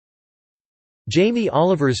Jamie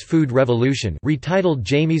Oliver's Food Revolution, retitled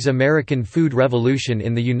Jamie's American Food Revolution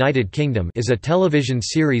in the United Kingdom, is a television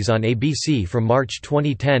series on ABC from March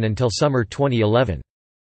 2010 until summer 2011.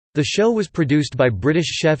 The show was produced by British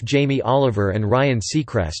chef Jamie Oliver and Ryan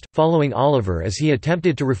Seacrest, following Oliver as he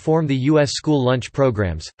attempted to reform the U.S. school lunch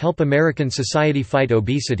programs, help American society fight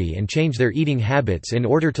obesity and change their eating habits in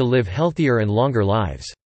order to live healthier and longer lives.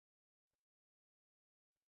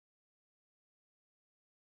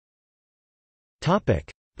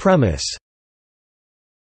 Premise.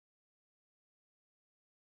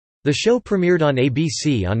 The show premiered on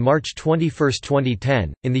ABC on March 21,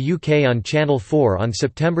 2010, in the UK on Channel 4 on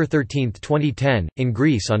September 13, 2010, in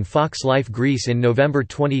Greece on Fox Life Greece in November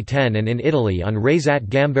 2010 and in Italy on Raysat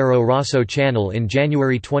Gambero Rosso channel in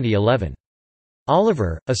January 2011.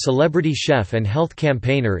 Oliver, a celebrity chef and health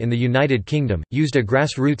campaigner in the United Kingdom, used a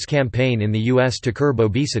grassroots campaign in the US to curb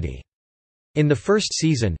obesity. In the first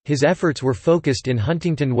season, his efforts were focused in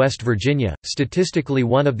Huntington, West Virginia, statistically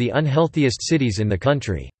one of the unhealthiest cities in the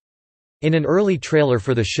country. In an early trailer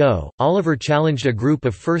for the show, Oliver challenged a group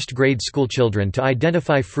of first-grade schoolchildren to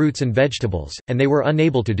identify fruits and vegetables, and they were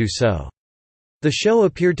unable to do so. The show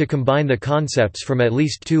appeared to combine the concepts from at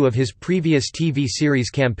least two of his previous TV series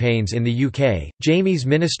campaigns in the UK, Jamie's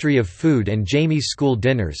Ministry of Food and Jamie's School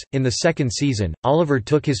Dinners. In the second season, Oliver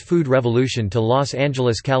took his food revolution to Los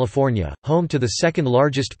Angeles, California, home to the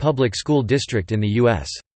second-largest public school district in the U.S.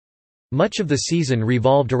 Much of the season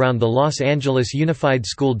revolved around the Los Angeles Unified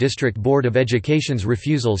School District Board of Education's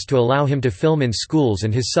refusals to allow him to film in schools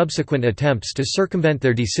and his subsequent attempts to circumvent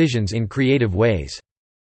their decisions in creative ways.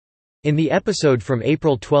 In the episode from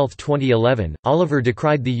April 12, 2011, Oliver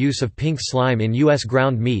decried the use of pink slime in U.S.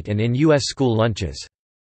 ground meat and in U.S. school lunches.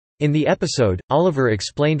 In the episode, Oliver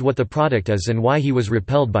explained what the product is and why he was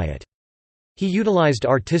repelled by it. He utilized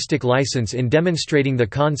artistic license in demonstrating the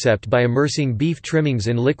concept by immersing beef trimmings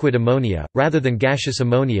in liquid ammonia, rather than gaseous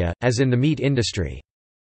ammonia, as in the meat industry.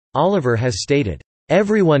 Oliver has stated,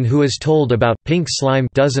 "Everyone who is told about pink slime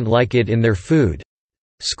doesn't like it in their food.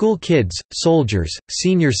 School kids, soldiers,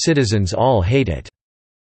 senior citizens all hate it."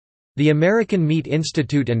 The American Meat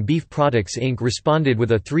Institute and Beef Products Inc. responded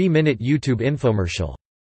with a 3-minute YouTube infomercial.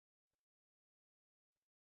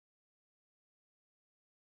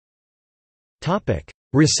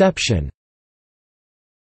 Reception.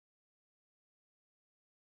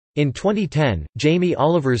 In 2010, Jamie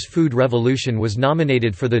Oliver's Food Revolution was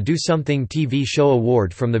nominated for the Do Something TV Show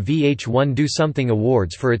Award from the VH1 Do Something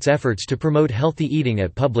Awards for its efforts to promote healthy eating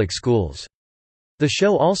at public schools. The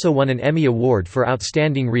show also won an Emmy Award for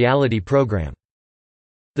Outstanding Reality Program.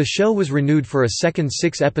 The show was renewed for a second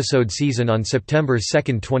 6-episode season on September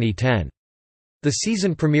 2, 2010. The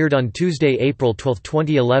season premiered on Tuesday, April 12,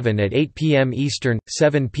 2011 at 8 p.m. Eastern,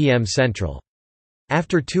 7 p.m. Central.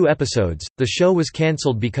 After 2 episodes, the show was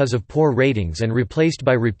cancelled because of poor ratings and replaced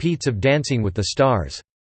by repeats of Dancing with the Stars.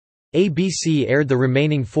 ABC aired the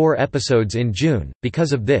remaining 4 episodes in June.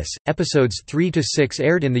 Because of this, episodes 3 to 6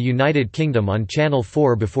 aired in the United Kingdom on Channel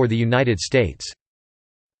 4 before the United States.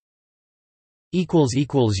 ==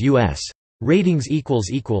 US. Ratings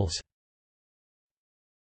 ==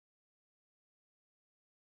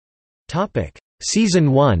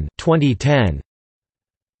 Season 1, 2010.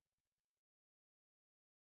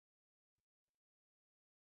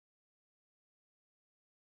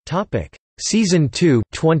 Season 2,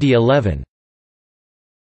 2011.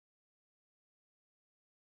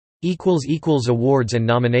 Awards and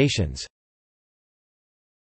nominations